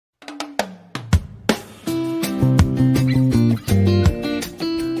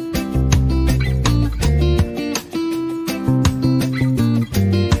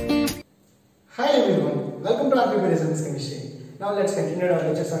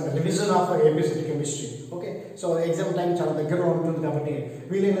And revision of APC chemistry. Okay, so exam time చాలా దగ్గరలో ఉంటుంది కాబట్టి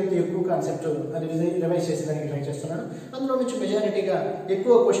వీలైనంత ఎక్కువ కాన్సెప్ట్ రివైజ్ చేసేదానికి ట్రై చేస్తున్నాను. అందులో నుంచి మెజారిటీగా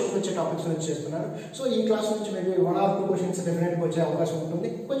ఎక్కువ క్వశ్చన్స్ వచ్చే టాపిక్స్ నుంచి చేస్తున్నాను. సో ఈ క్లాస్ నుంచి మేబీ 1 or 2 క్వశ్చన్స్ డెఫినెట్గా వచ్చే అవకాశం ఉంటుంది.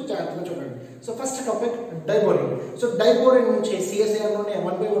 కొంచెం జాగ్రత్తగా చూడండి. So first topic diborane. So diborane నుంచి సిఎస్ఐఆర్లోనే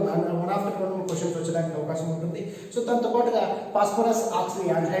 1 by 1 after 1 క్వశ్చన్స్ వచ్చేదానికి అవకాశం ఉంటుంది. సో దాంతో పాటుగా phosphorus oxy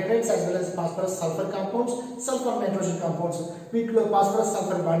యాన్హైడ్రైడ్స్ as well as phosphorus sulphur compounds, sulphur nitrogen compounds, వీటిలో ఫాస్ఫరస్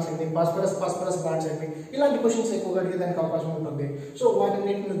సల్ఫర్ బాండ్స్ ఏంటి, ఫాస్ఫరస్ బాండ్స్ ఏంటి, ఇలాంటి క్వశ్చన్స్ ఎక్కువగా అడిగేదానికి అవకాశం ఉంటుంది. సో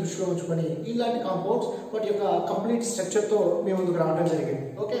వాటిని దృష్టిలో ఉంచుకొని ఇలాంటి కాంపౌండ్స్ వాటి యొక్క కంప్లీట్ స్ట్రక్చర్తో మీ ముందుకు రావడం జరిగింది.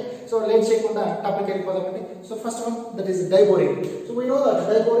 ఓకే, సో లేట్ చేయకుండా టాపిక్ వెళ్ళిపోదామండి. So first one that is diborane. So we know that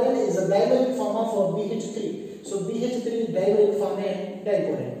diborane is a డైబోరిక్ form of BH3. So BH3 డైబోరిక్ form a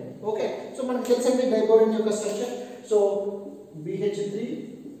diborane. Okay, so మనకు తెలుసండి డైబోరేన్ యొక్క structure. So BH3,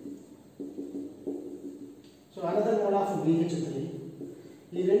 so another mode of BH3.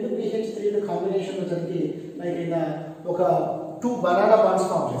 ఈ రెండు BH3 combination లో జరిగి like ఇలా ఒక 2 banana bonds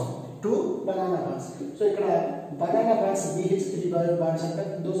form చేస్తుంది. 2 బనానా బాండ్స్. సో ఇక్కడ బనానా బాండ్స్ BH3 బాండ్స్ అంటే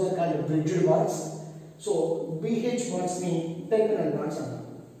those are called bridged bonds. So BH bonds ని టెర్మినల్ బాండ్స్ అంటారు.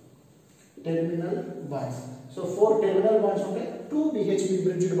 Terminal bonds. So 4 terminal bonds ఉంటాయి, 2 BHB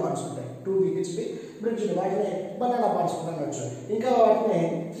బ్రిడ్జ్డ్ బాండ్స్ ఉంటాయి. 2 BHB బ్రిడ్జ్డ్ వాటిని బనానా బాండ్స్ కూడా అనొచ్చు. ఇంకా వాటిని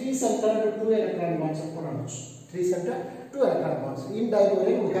 3 సెంటర్డ్ 2 ఎలక్ట్రాన్ బాండ్స్ కూడా అనొచ్చు. 3 centered 2 electron bonds. In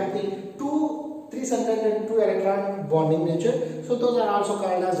diborane we have the 3 centered and 2 electron bonding nature. So those are also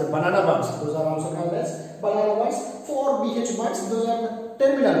called as banana bonds. 4 BH bonds, those are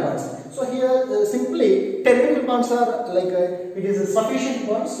terminal bonds. So here simply terminal bonds are like it is a sufficient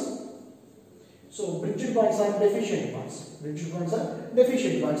bonds. So bridged bonds are deficient bonds.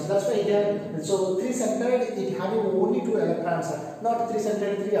 That's why here, so 3 centered it having only 2 electrons, not 3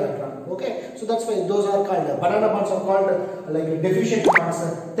 centered 3 electron. Okay, so that's why those are called banana bonds are called like deficient bonds.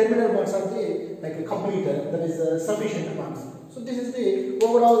 Terminal bonds are the like a complete, that is sufficient bonds. So this is the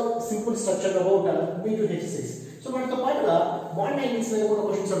overall simple structure about B2H6. So మనతో పాటుగా bond angles మీద కూడా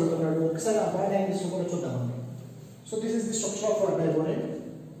questions అడుగుతున్నాడు. ఒకసారి ఆ bond angles కూడా చూద్దామండి. So this is the structure of diborane.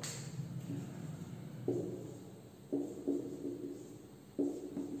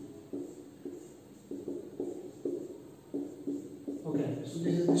 So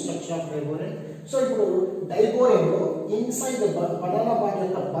this is the structure of diborane. So ఇప్పుడు diborane లో inside the banana bond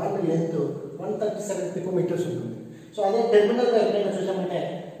యొక్క bond length 137 picometers ఉంటుంది. సో అదే టెర్మినల్ గా ఎక్కడైనా చూసామంటే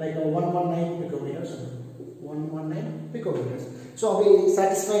లైక్ 119 picometers ఉంటుంది. 119 picometers. సో అవి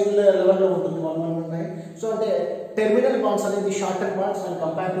సాటిస్ఫైడ్ లెవెల్ లో ఉంటుంది 119. సో అంటే టెర్మినల్ బాండ్స్ అనేది shorter bonds and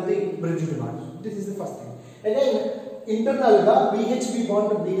compare to the bridged bonds. This is the first thing. Again internal గా BHB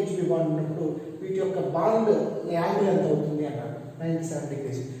బాండ్ ఉన్నప్పుడు వీటి యొక్క బాండ్ యాంగిల్ ఎంత అవుతుంది అంటారు. 97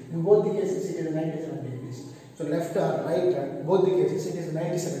 degrees. In both the cases it is 97 degrees. So left or right, both the cases it is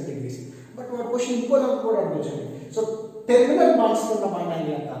 97 degrees. But what question important కూడా అడుగుతుంది. So terminal bonds ఉన్న బాండ్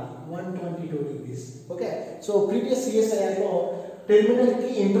యాంగిల్ ఎంత 122 degrees. Okay, so previous CSIR లో terminal కి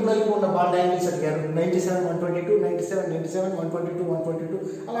internal కి ఉన్న bond angles అడిగారు. 97 122 97 97 122 122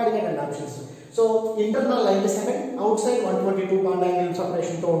 అలా అడిగారండి options. So internal 97, out side 122 bond angle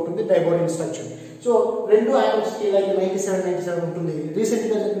separation తో ఉంటుంది డైబోరేన్ స్ట్రక్చర్. సో రెండు యాంగిల్స్ కి లైక్ 97 ఉంటుంది. రీసెంట్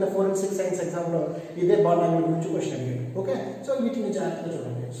గా జరిగిన ఫోరెన్సిక్ సైన్స్ ఎగ్జామ్ లో ఇదే బాండ్ యాంగిల్ గురించి క్వశ్చన్ అడిగారు. ఓకే, సో వీటిని జాగ్రత్తగా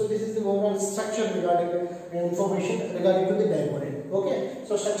చూడండి. So this is the overall structure regarding information regarding to the diborane. Okay,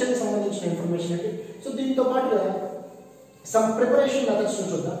 so structure కి సంబంధించిన ఇన్ఫర్మేషన్ ఏంటి. సో దీంతో పాటుగా సమ్ ప్రిపరేషన్ మెథడ్స్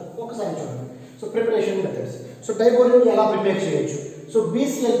చూద్దాం. ఒకసారి చూడండి. So preparation methods. So diborane ఎలా ప్రిపేర్ చేయొచ్చు. సో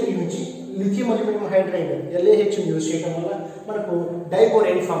BCl3 నుంచి lithium aluminium hydride LaH use చేయడం వల్ల మనకు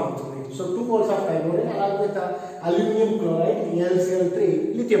డైబోరేన్ ఫామ్ అవుతుంది. So 2 moles of diborane along with aluminum chloride LCl3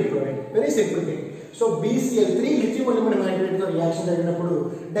 lithium chloride. Very simple thing. So BCl3 lithium aluminum hydride తో reaction జరిగినప్పుడు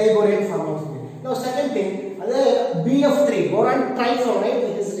diborane form అవుతుంది. Now second thing, అదే BF3 boron trifluoride,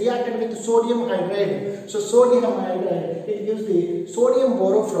 it is reacted with sodium hydride. So sodium hydride it gives the sodium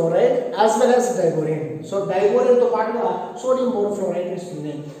borofluoride as well as diborane. So diborane తో పాటుగా sodium borofluoride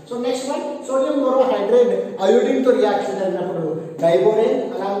ఇస్తుంది. So next one, sodium borohydride iodine తో reaction జరిగినప్పుడు diborane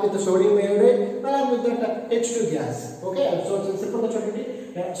along with the sodium iodide along with that H2 gas. Okay, so simple గా చూడండి.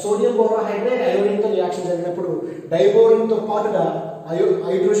 sodium borohydride iodine తో reaction జరిగినప్పుడు diborane తో పాటుగా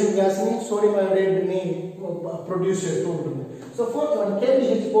హైడ్రోజన్ గ్యాస్ ని సోడియం iodide ని ప్రొడ్యూస్ చేస్తూ ఉంటుంది. So fourth one,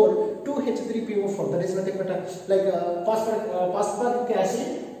 KBH4 2H3PO4, that is nothing but like phosphoric acid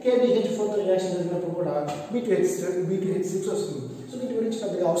KBH4 తో రియాక్షన్ జరిగినప్పుడు కూడా B2H6 వస్తుంది. సో దీని గురించి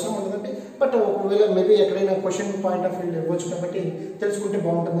పెద్దగా అవసరం ఉండదండి. బట్ ఒకవేళ మేబీ ఎక్కడైనా క్వశ్చన్ పాయింట్ ఆఫ్ వ్యూ ఇవ్వచ్చు కాబట్టి తెలుసుకుంటే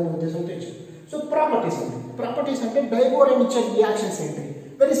బాగుంటుందనే ఉద్దేశంతో ఇచ్చారు. సో ప్రాపర్టీస్ అంటే డైబోరేన్ ఇచ్చే రియాక్షన్స్ ఏంటి.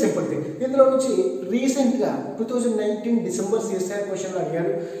 Very simple thing. ఇందులో నుంచి రీసెంట్గా 2019 డిసెంబర్ సిఎస్ఐఆర్ క్వశ్చన్లు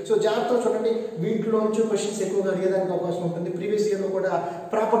అడిగారు. సో జాగ్రత్తగా చూడండి, వీటిలో నుంచి క్వశ్చన్స్ ఎక్కువగా అడిగేదానికి అవకాశం ఉంటుంది. ప్రీవియస్ ఇయర్లో కూడా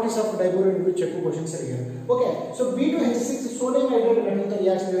ప్రాపర్టీస్ ఆఫ్ డైబోరేన్ గురించి ఎక్కువ క్వశ్చన్స్ అడిగారు. Okay, so B2H6 sodium hydrate మెటల్తో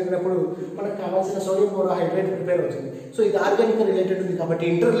reaction జరిగినప్పుడు మనకు కావాల్సిన సోడియం బోరోహైడ్రేట్ ప్రిపేర్ అవుతుంది. సో ఇది ఆర్గానిక్ రిలేటెడ్ ఉంది కాబట్టి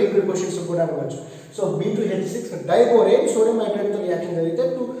ఇంటర్ లింక్డ్ క్వశ్చన్స్ కూడా అవ్వచ్చు. So B2H6 diborane sodium హైడ్రేట్తో reaction జరిగితే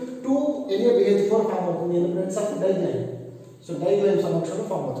 2NaBH4 ఫామ్ అవుతుంది in the presence of డైగ్లైన్. So డైగ్లైన్ సమక్షంలో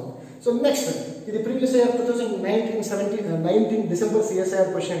ఫామ్ అవుతుంది. సో నెక్స్ట్, ఇది previous year 2019 December CSIR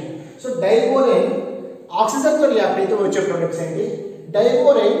question. So diborane ఆక్సిజన్తో react అయితే వచ్చే ప్రొడక్ట్స్ ఏంటి,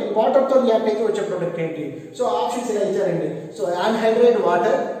 డైబోరేన్ వాటర్తో రియాక్ట్ అయితే వచ్చే ప్రొడక్ట్ ఏంటి? సో ఆప్షన్స్ ఇలా ఇచ్చారండి. So యాన్హైడ్రేట్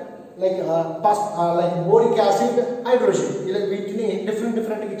water, like boric acid, hydrogen, ఇలా వీటిని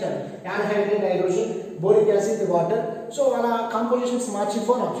డిఫరెంట్గా ఇచ్చారు. యాన్హైడ్రేట్, hydrogen, boric acid, water. So అలా కాంపోజిషన్స్ మార్చి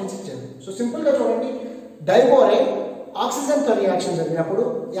 4 ఆప్షన్స్ ఇచ్చారు. సో సింపుల్గా చూడండి, డైబోరేన్ ఆక్సిజన్తో రియాక్షన్ జరిగినప్పుడు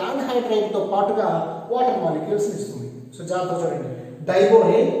యాన్హైడ్రేట్తో పాటుగా వాటర్ మాలిక్యూల్స్ ఇస్తుంది. సో జాగ్రత్త చూడండి,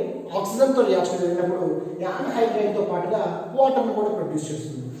 డైబోరేన్ ఆక్సిజన్తో రియాక్షన్ జరిగినప్పుడు యాన్హైడ్రేట్తో పాటుగా వాటర్ను కూడా ప్రొడ్యూస్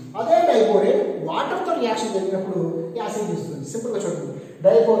చేస్తుంది. అదే డైబోరేన్ వాటర్తో రియాక్షన్ జరిగినప్పుడు యాసిడ్ ఇస్తుంది. సింపుల్గా చూడండి,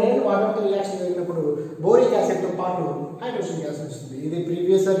 డైబోరేన్ వాటర్తో రియాక్షన్ జరిగినప్పుడు బోరిక్ యాసిడ్తో పాటు హైడ్రోజన్ గ్యాస్ వస్తుంది. ఇది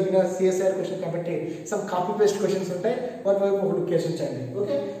ప్రీవియస్ అడిగిన సిఎస్ఐఆర్ క్వశ్చన్ కాబట్టి సమ్ కాపీ పేస్ట్ క్వశ్చన్స్ ఉంటాయి, వాటి వైపు ఒకటి కేసించండి.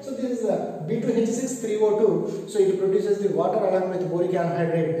 Okay, so this is B2H6 3O2. So it produces the water along with boric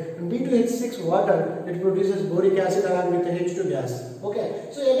యాన్హైడ్రేట్, and B2H6 water it produces boric acid along with H2 gas. Okay,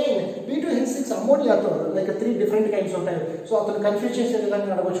 so again B2H6 అమోనియాతో like 3 different kinds ఉంటాయి. So అతను confuse చేసే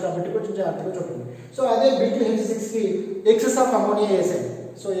విధంగా అడగవచ్చు కాబట్టి కొంచెం జాగ్రత్తగా చూడండి. So అదే B2H6కి excess of ammonia వేసాయి.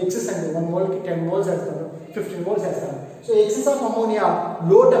 So excess అండి, 1 మోల్కి 10 మోల్స్ వేస్తాను, 15 మోల్స్ వేస్తాను. సో ఎక్సెస్ ఆఫ్ అమోనియా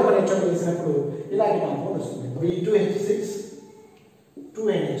లో టెంపరేచర్లో వేసినప్పుడు ఇలాంటి కాంపౌండ్ వస్తుంది, B2H6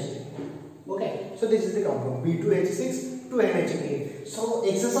 2NH3. Okay, so this is the compound B2H6 2NH3. So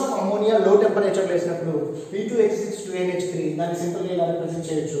excess of ammonia లో టెంపరేచర్లో వేసినప్పుడు B2H6 2NH3 దాన్ని సింపుల్గా ఇలా రిప్రజెంట్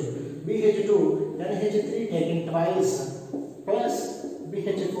చేయొచ్చు, BH2 NH3 taking twice plus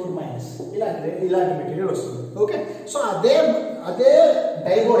BH4 minus, ఇలాంటి మెటీరియల్ వస్తుంది. ఓకే, సో అదే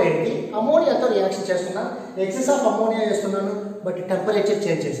డైబోరేన్కి అమోనియాతో రియాక్షన్ చేస్తున్నా, ఎక్సెస్ ఆఫ్ అమోనియా వేస్తున్నాను బట్ టెంపరేచర్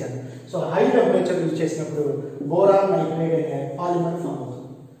చేంజ్ చేశాను. సో హై టెంపరేచర్ యూజ్ చేసినప్పుడు బోరాన్ నైట్రేట్ అనే పాలిమర్ ఫామ్ అవుతుంది.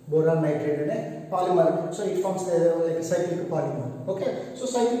 బోరాన్ నైట్రేట్ అనే polymer. So it forms like cyclic polymer. Okay, so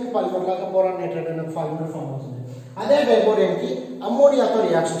cyclic polymer లాగా బోరాన్ నైట్రేట్ అనే పాలిమర్ ఫామ్ అవుతుంది. అదే డైబోరేన్కి అమోనియాతో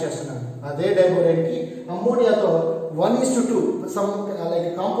రియాక్షన్ చేస్తున్నాను, అదే డైబోరేన్కి అమోనియాతో 1:2 సమ్ లైక్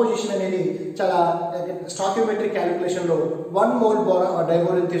కాంపోజిషన్ అనేది చాలా స్టాక్యోమెట్రిక్ క్యాలిక్యులేషన్లో 1 మోల్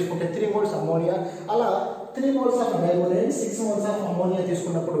డైబోరేన్ తీసుకుంటే 3 మోల్స్ అమోనియా, అలా 3 moles of diborane 6 moles of ammonia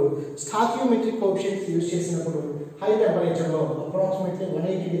తీసుకున్నప్పుడు స్టాక్యోమెట్రిక్ కోఎఫిషియెంట్స్ యూజ్ చేసినప్పుడు high టెంపరేచర్లో approximately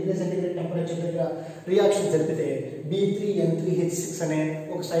 180 degree centigrade temperature దగ్గర రియాక్షన్ జరిపితే B3N3H6 అనే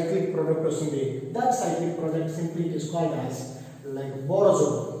ఒక సైక్లిక్ ప్రోడక్ట్ వస్తుంది. That cyclic product simply it is called as like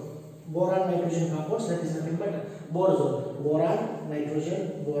బోరోజోల్. Boron nitrogen compounds, that is nothing but borazole. Boron nitrogen,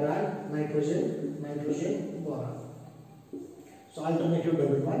 boron nitrogen, nitrogen boron. So alternative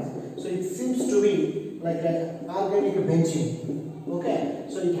double bonds. So it seems to be like an organic benzene. Okay,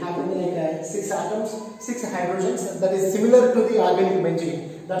 so it happens like 6 atoms, 6 hydrogens. That is similar to the organic benzene.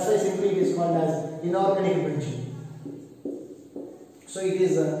 That's why simply it is called as inorganic benzene. So it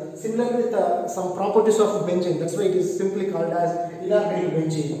is similar with some properties of benzene. That's why it is simply called as inorganic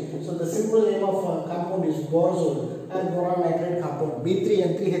benzene. So the simple name of compound is borazole and boron nitrate compound.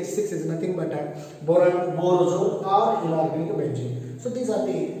 B3N3H6 is nothing but borazole or inorganic benzene. So these are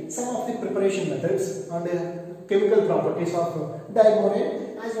some of the preparation methods and chemical properties of diborane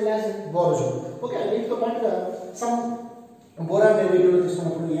as well as borazole. Okay, we will find some boron derivative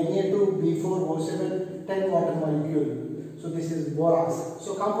తీసుకున్నప్పుడు Na2B4O7 10 water molecule. So this is borax. So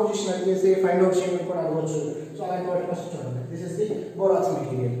composition అడిగేసి find out చేయమని కూడా అడగవచ్చు. So అలాంటి వాటి కోసం చూడండి, this is the borax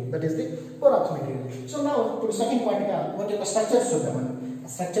material, that is the borax material. So నా ఇప్పుడు సెకండ్ పార్ట్గా వాటి యొక్క స్ట్రక్చర్స్ చూద్దాం. మనం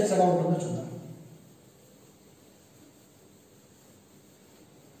స్ట్రక్చర్స్ ఎలా ఉంటుందో చూద్దాం.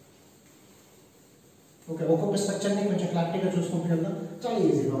 ఓకే, ఒక్కొక్క స్ట్రక్చర్ని కొంచెం క్లారిటీగా చూసుకుంటూ వెళ్దాం, చాలా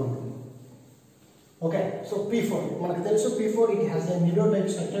ఈజీగా ఉంటుంది. ఓకే, సో P4 మనకు తెలుసు, P4 it has a నియోటైప్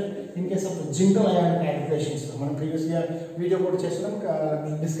structure in case of జింకల్ ion calculations. మనం ప్రీవియస్గా వీడియో కూడా చేస్తున్నాం,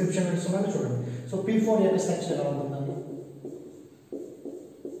 డిస్క్రిప్షన్ ఇస్తున్నాను చూడండి. సో P4 యొక్క స్ట్రక్చర్ ఎలా ఉంటుందండి,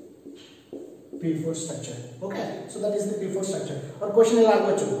 P4 structure. Okay, so that is the P4 structure. మరి క్వశ్చన్ ఇలా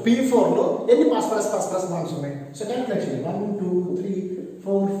అడగవచ్చు, P4లో ఎన్ని ఫాస్ఫరస్ బాండ్స్ ఉన్నాయి? So calculation 1 2 3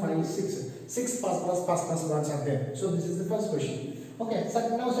 4 5 6 phosphorus bonds are there. So this is the first question. Okay,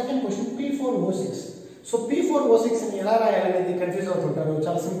 now second question, P4O6. So P4O6 ని ఎలా రాయాలనేది confuse అవుతుంటారు.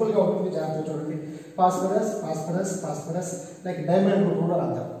 చాలా simple గా ఉంటుంది, జాగ్రత్తగా చూడండి. Phosphorus phosphorus phosphorus like diamond group కూడా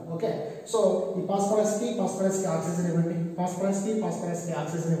రాద్దాం. ఓకే, సో ఈ ఫాస్ఫరస్ కి ఆక్సిజన్ ఇవ్వండి, ఫాస్ఫరస్ కి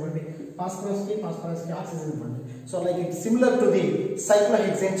ఆక్సిజన్ ఇవ్వండి, ఫాస్ఫరస్ కి ఆక్సిజన్ ఇవ్వండి. So like it similar to the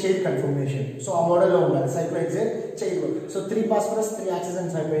cyclohexane chain confirmation. So ఆ మోడల్ లో ఉండాలి సైక్లోహెక్సేన్ చైన్ లో. సో 3 ఫాస్ఫరస్ 3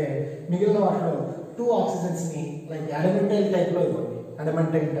 ఆక్సిజన్స్ అయిపోయాయి. మిగిలిన వాటిలో 2 ఆక్సిజన్స్ ని లైక్ అడమెంటైల్ టైప్ లో ఇవ్వండి,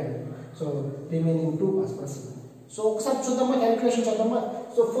 అడమెంటైల్ type. So remaining 2 phosphorus. So ఒకసారి చూద్దామా, క్యాలిక్యులేషన్ చూద్దామా.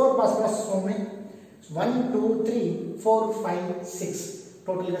 సో 4 ఫాస్ఫరస్ ఉన్నాయి, 1 2 3 4 5 6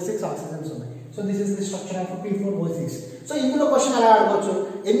 టోటల్ గా 6 ఆక్సిజన్స్ ఉన్నాయి. So this is the structure of P4O6. So ఇందులో క్వశ్చన్ అలా అడగవచ్చు,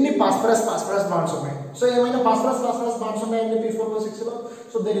 ఎన్ని ఫాస్ఫరస్ బాండ్స్ ఉన్నాయి. సో ఏమైనా ఫాస్ఫరస్ బాండ్స్ ఉన్నాయండి P4O6 లో.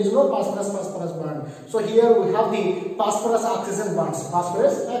 So there is no phosphorus bond. So here we have the phosphorus oxygen bonds.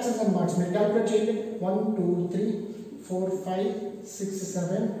 మీరు క్యాలిక్యులేట్ చేయండి. 1 2 3 4 5 6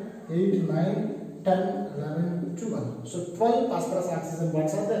 7 8 9 10 11 12. So 12 phosphorus oxygen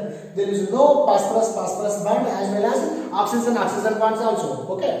bonds are there. There is no phosphorus bond as well as oxygen bonds also.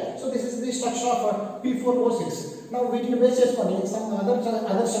 Okay, so this is the structure of P4O6. Now వీటిని base చేసుకొని some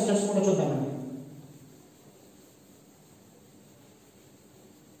other structures కూడా చూద్దామండి.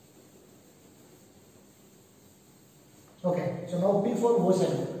 Okay, so now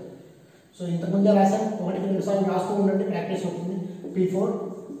P4O7. So ఇంతకు ముందే రాసాం, 1-2 సార్లు రాస్తూ ఉండండి, ప్రాక్టీస్ అవుతుంది. P4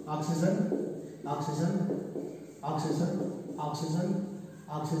 ఆక్సిజన్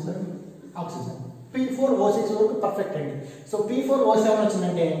P4O6 వరకు పర్ఫెక్ట్ అండి. సో P4O7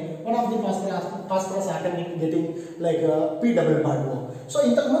 వచ్చిందంటే one of the phosphorus atom getting like P double bond O. So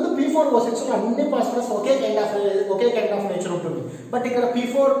ఇంతకు ముందు P4O6 లో అన్ని phosphorus okay kind of nature ఉంటుంది. బట్ ఇక్కడ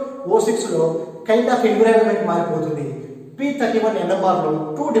P4O6 లో కైండ్ ఆఫ్ ఎన్విరాన్మెంట్ మారిపోతుంది. P31 NMR లో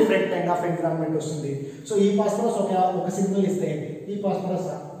 2 డిఫరెంట్ కైండ్ ఆఫ్ ఎన్విరాన్మెంట్ వస్తుంది. సో ఈ ఫాస్ఫరస్ ఒక సిగ్నల్ ఇస్తే ఈ ఫాస్ఫరస్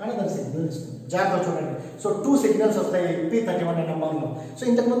అనదర్ సిగ్నల్ ఇస్తుంది. జాగ్రత్తగా చూడండి. సో 2 సిగ్నల్స్ వస్తాయి P31 NMR లో. సో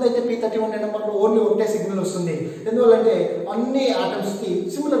ఇంతకు ముందు అయితే P31 NMR లో ఓన్లీ ఒకటే సిగ్నల్ వస్తుంది. ఎందువల్లంటే అన్ని ఆటమ్స్ కి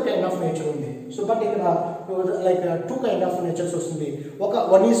సిమిలర్ కైండ్ ఆఫ్ నేచర్ ఉంది. సో బట్ ఇక్కడ లైక్ 2 కైండ్ ఆఫ్ నేచర్స్ వస్తుంది. ఒక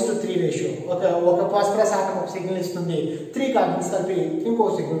 1:3 రేషియో. ఒక ఫాస్ఫరస్ ఆటమ్ ఒక సిగ్నల్ ఇస్తుంది, 3 కార్బన్స్ కలిపి ఇంకో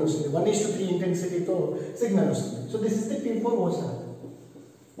సిగ్నల్ వస్తుంది. 1:3 ఇంటెన్సిటీతో సిగ్నల్ వస్తుంది. So this is the P4O7.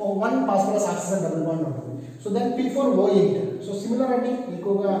 1 phosphorus oxygen double bond ఉంటుంది. So then P4O8. So similar అండి,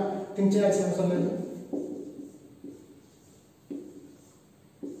 ఎక్కువగా థింక్ చేయాల్సిన అవసరం లేదు.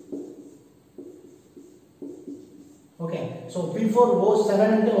 ఓకే, సో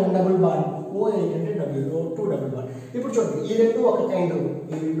P4O7 అంటే 1 డబుల్ బాండ్, O8 అంటే 2 డబుల్ బాండ్. ఇప్పుడు చూడండి, ఈ రెండు ఒక కైండ్.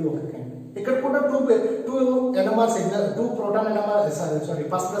 ఇక్కడ కూడా 2 NMR signal, 2 proton NMR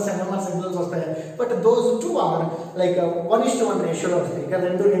phosphorus NMR signals వస్తాయి. బట్ దోస్ 2 ఆర్ లైక్ 1:1 రేషియోలో వస్తాయి. ఇక్కడ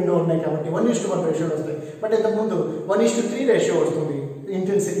 2 ఉన్నాయి కాబట్టి 1:1 రేషియోలో వస్తాయి. బట్ ఇంతకు ముందు 1:3 రేషియో వస్తుంది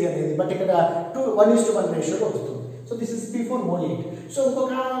ఇంటెన్సిటీ అనేది. బట్ ఇక్కడ 1:1 రేషియోలో వస్తుంది. So this is P4O8. So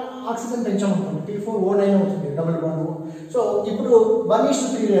ఇంకొక ఆక్సిజన్ పెంచామనుకోండి, P4O9 అవుతుంది డబుల్ బాండ్. సో ఇప్పుడు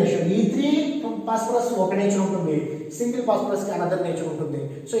 1:3 రేషియో. ఈ 3 ఫాస్ఫరస్ ఒక నేచర్ ఉంటుంది, సింగిల్ ఫాస్ఫరస్ కి అనదర్ నేచర్ ఉంటుంది.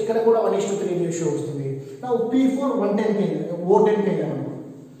 సో ఇక్కడ కూడా 1:3 రేషియో వస్తుంది. నా P4O10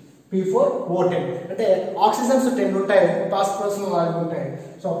 P4O10 అంటే ఆక్సిజన్స్ 10 ఉంటాయి, ఫాస్ఫరస్ 4 ఉంటాయి.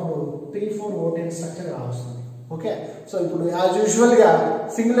 సో అప్పుడు P4O10 స్ట్రక్చర్ వస్తుంది. ఓకే, సో ఇప్పుడు యాజ్ యూజువల్ గా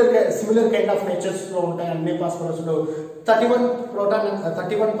సిమిలర్ కైండ్ ఆఫ్ నేచర్స్ లో ఉంటాయి అన్ని ఫాస్ఫరస్ లో.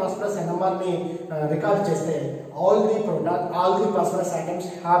 31 ఫాస్ఫరస్ NMR ని రికార్డ్ చేస్తే all the phosphorus atoms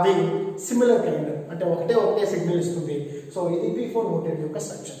having similar kind అంటే ఒకటే సిగ్నల్ ఇస్తుంది. సో ఇది P4O10 యొక్క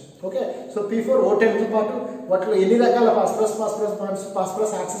స్ట్రక్చర్. ఓకే, సో P4O10 తో పాటు వాటిలో ఎన్ని రకాల phosphorus bonds,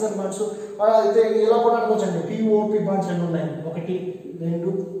 phosphorus oxygen bonds అయితే ఇలా కూడా అనుకోవచ్చండి. POP బాండ్స్ ఎన్ని ఉన్నాయి, 1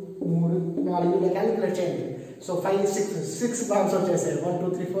 2 3 4 ఇలా క్యాలిక్యులేట్ చేయండి. సో 5 6 బాండ్స్ వచ్చేసాయి. 1 2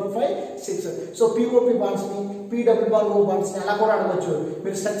 3 4 5 6. సో POP బాండ్స్ ని P double bond O bonds ని అలా కూడా అడగవచ్చు.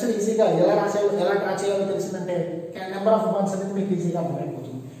 మీరు స్ట్రక్చర్ ఈజీగా ఎలా డ్రా చేయాలో తెలిసిందంటే నెంబర్ ఆఫ్ బాండ్స్ అనేది మీకు ఈజీగా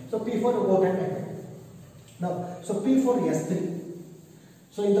అర్థమైపోతుంది. So P4O10. So P4S3.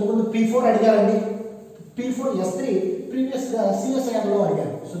 So ఇంతకుముందు P4 అడిగారండి. P4S3 ప్రీవియస్ గా CSIR లో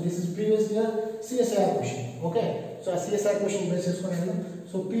అడిగారు. సో దిస్ ఇస్ ప్రీవియస్ గా CSIR question. Okay, so CSIR question base చేసుకుని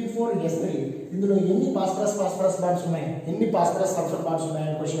సో P4S3 ఇందులో ఎన్ని ఫాస్ఫరస్ బాండ్స్ ఉన్నాయి, ఎన్ని ఫాస్ఫరస్ సల్ఫర్ బాండ్స్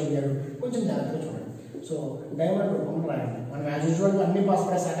ఉన్నాయని క్వశ్చన్ అడిగారు. కొంచెం జాగ్రత్తగా చూడండి. సో డైమండ్ రూపంలో రాయండి. మనం యాజ్ యూజువల్ గా అన్ని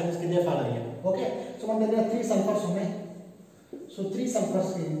ఫాస్ఫరస్ ఆటమ్స్ కి ఇదే ఫాలో అయ్యాం. ఓకే, సో మన దగ్గర 3 సల్ఫర్స్ ఉన్నాయి. సో 3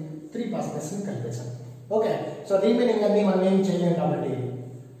 సల్ఫర్స్ కి 3 ఫాస్ఫరస్ ని కలిపేసాం. ఓకే, సో రిమైనింగ్ అన్ని మనం ఏం చేయలేం కాబట్టి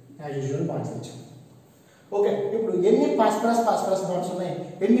యాజ్ యూజువల్ బాండ్స్ ఇచ్చాం. ఓకే, ఇప్పుడు ఎన్ని ఫాస్ఫరస్ బాండ్స్ ఉన్నాయి,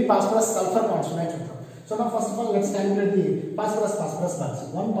 ఎన్ని ఫాస్ఫరస్ సల్ఫర్ బాండ్స్ ఉన్నాయి చూద్దాం. So now first of all let's calculate the phosphorus bonds.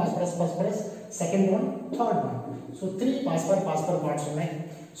 1 phosphorus, second one, third one. So 3 phosphor bonds ఉన్నాయి.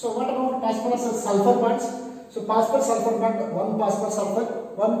 So what about phosphorus and sulfur bonds? So phosphorus sulfur bond, 1 phosphorus sulfur,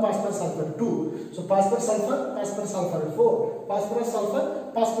 1 phosphorus sulfur 2. So phosphorus sulfur 4, phosphorus sulfur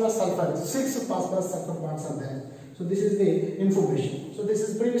 6 phosphorus sulfur bonds are there. So this is the information. So this is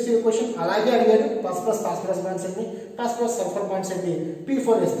previously a question. Alage adigaru phosphorus bonds and phosphorus sulfur bonds and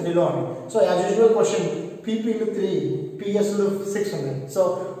P4S3 lo ani. So as usual question PP lu 3 PS lu 6 unnai. So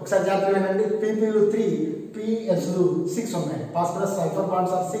ఒకసారి జాగ్రత్తగా వినండి. PP lu 3 PS lu 6 unnai. Phosphorus sulfur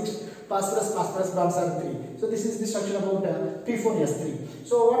bonds are 6, phosphorus bonds are 3. So this is the structure about P4S3.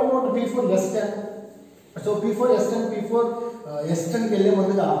 So what about P4S10? So P4S10 కి వెళ్ళే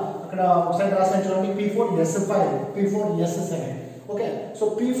ముందుగా అక్కడ ఒకసారి రాసాను చూడండి P4S5 P4S7. Okay so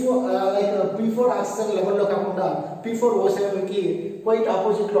P4 oxygen లెవెల్లో కాకుండా P4O7 కి క్వైట్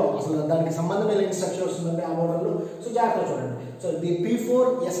ఆపోజిట్ లో అసలు దానికి సంబంధం లేని స్ట్రక్చర్ వస్తుందంటే ఆ మోడల్లో. సో జాగ్రత్తగా చూడండి. సో ది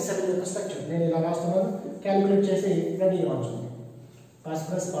P4S7 యొక్క స్ట్రక్చర్ నేను ఇలా రాస్తున్నాను, క్యాలిక్యులేట్ చేసి రెడీగా ఉంచుకోండి.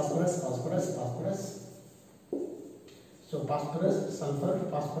 phosphorus so phosphorus sulfur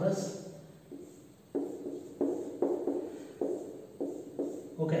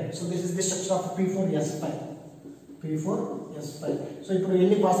okay, so this is the structure of P4S5. So ఇప్పుడు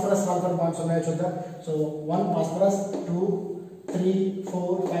ఎన్ని phosphorus sulfur bonds ఉన్నాయో చూద్దాం. So 1 phosphorus 2 3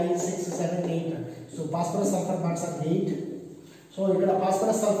 4 5 6 7 8. So phosphorus sulfur bonds are 8. So ఇక్కడ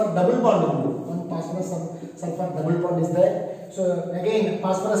phosphorus sulfur double bond ఉంది. 1 phosphorus sulfur double bond is there. So again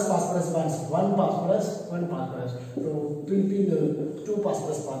phosphorus bonds, 1 phosphorus. So PP 2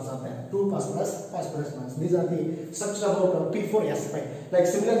 phosphorus bonds are there, 2 phosphorus bonds. These are the structure about P4S5. Like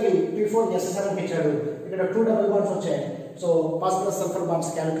similarly P4S7 ఇచ్చాడు, ఇక్కడ 2 double bonds వచ్చాయి. So phosphorus sulfur bonds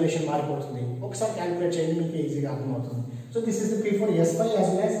calculation మారిపోతుంది. ఒకసారి calculate చేయండి, మీకు ఈజీగా అర్థమవుతుంది. So this is the P4S5 as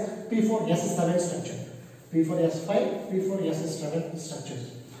well as P4S7 structure. P4S5 P4S7 structures.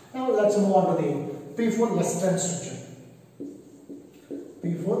 Now let's move on to the P4S10 structure.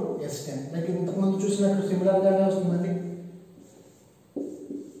 P4S10 like ఇంతకు ముందు చూసినట్టు సిమిలర్ గానే వస్తుందండి.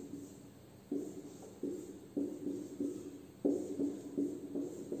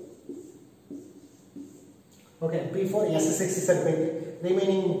 ఓకే P4S6 సరిపోయింది.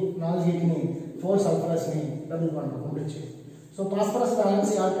 రిమైనింగ్ 4 వీటిని 4 సల్ఫరస్ ని డబుల్ బాండ్ కంప్లీట్ చేయండి. So phosphorus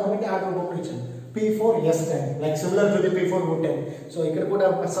balance add కాబట్టి ఆ గ్రూప్ ఇచ్చాను P4S10 like similar to the P4O10. So ఇక్కడ కూడా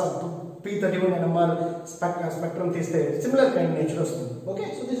P31 NMR spectrum తీస్తే సిమిలర్ కైండ్ నేచర్ వస్తుంది. Okay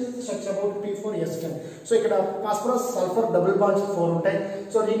so this is the structure about P4S10. So ఇక్కడ ఫాస్ఫరస్ సల్ఫర్ డబుల్ బాండ్స్ 4 ఉంటాయి.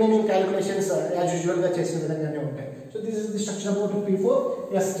 So remaining calculations as usual గా చేసిన విధంగానే ఉంటాయి. So this is the structure about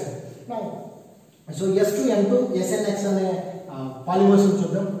P4S10. Now so S2N2 SNX అనే polymers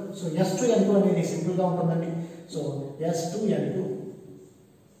చూద్దాం. So S2N2 అనేది simple గా ఉంటుందండి. So S2N2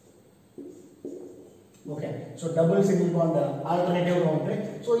 okay so double single bond alternative గా ఉంటాయి.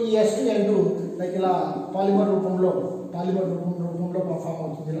 సో ఈ S2N2 లైక్ ఇలా పాలిమర్ రూపంలో ఫామ్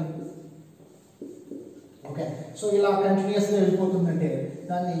అవుతుంది ఇలా. ఓకే సో ఇలా కంటిన్యూస్ గా వెళ్ళిపోతుందంటే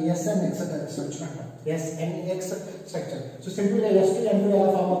దాన్ని SNX స్ట్రక్చర్ అంటారు. SNX structure. సో సింపుల్ గా S2N2 ఎలా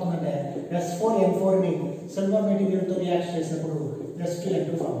ఫామ్ అవుతుందంటే S4N4 ని సిల్వర్ మెటీరియల్ తో రియాక్ట్ చేసినప్పుడు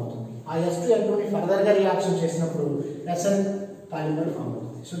S2N2 ఫామ్ అవుతుంది. ఆ S2N2 ని ఫర్దర్ గా రియాక్షన్ చేసినప్పుడు SN polymer form.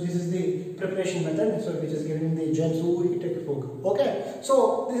 So this is the preparation method, so which is given in the James textbook. Okay, so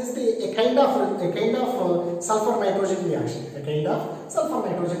this is a kind of sulfur nitrogen reaction,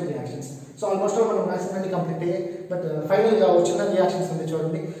 So almost all మనం రాసినన్ని complete అయ్యాయి, but final గా చిన్న reactions ఉంది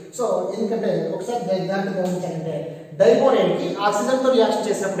చూడండి. So ఎందుకంటే ఒకసారి దాన్ని గమనించాలంటే diborane కి ఆక్సిజన్ తో రియాక్షన్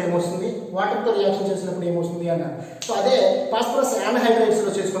చేసినప్పుడు ఏమొస్తుంది, వాటర్ తో రియాక్షన్ చేసినప్పుడు ఏమొస్తుంది అన్నారు. సో అదే ఫాస్ఫరస్ యాన్హైడ్రైడ్స్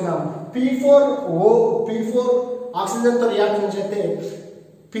లో చేసుకుందాం. P4 ఆక్సిజన్ తో రియాక్షన్ చేస్తే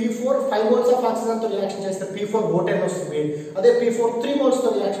P4 5 moles of oxygen తో రియాక్షన్ చేస్తే P4O10 వస్తుంది. అదే P4 3 moles తో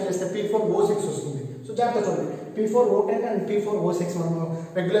రియాక్షన్ చేస్తే P4O6 వస్తుంది. సో జాగ్రత్త చూడండి, P4O10 అండ్ P4O6 మనం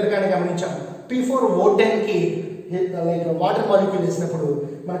రెగ్యులర్ గానే గమనించాం. P4O10 కి లైక్ వాటర్ మాలిక్యూల్ వేసినప్పుడు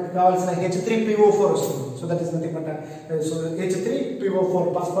మనకు కావాల్సిన H3PO4 వస్తుంది. So that is nothing but so H3PO4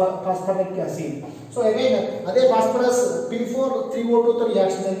 phosphoric acid. So again అదే ఫాస్ఫరస్ P4 3O2 తో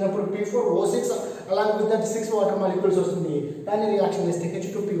రియాక్షన్ చేసినప్పుడు P4O6 along with that 6 water molecules వస్తుంది. దాన్ని రియాక్షన్ చేస్తే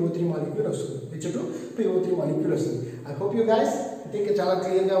H2PO3 molecule వస్తుంది. I hope you guys think చాలా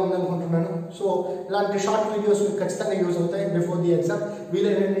క్లియర్ గా ఉందనుకుంటున్నాను. సో ఇలాంటి షార్ట్ వీడియోస్ మీకు ఖచ్చితంగా యూజ్ అవుతాయి బిఫోర్ ది ఎగ్జామ్.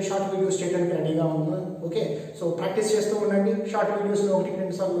 వీలైనన్ని షార్ట్ వీడియోస్ చేయడానికి రెడీగా ఉన్నాను. ఓకే, సో ప్రాక్టీస్ చేస్తూ ఉండండి. షార్ట్ వీడియోస్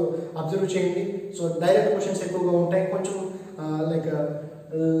 1-2 సార్లు అబ్జర్వ్ చేయండి. సో డైరెక్ట్ క్వశ్చన్స్ ఎక్కువగా ఉంటాయి. కొంచెం లైక్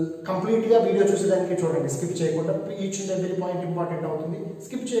కంప్లీట్ గా వీడియో చూసేదానికి చూడండి, స్కిప్ చేయకుండా. Each and every point important అవుతుంది.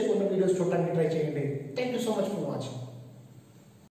 స్కిప్ చేయకుండా వీడియోస్ చూడడానికి ట్రై చేయండి. Thank you so much for watching.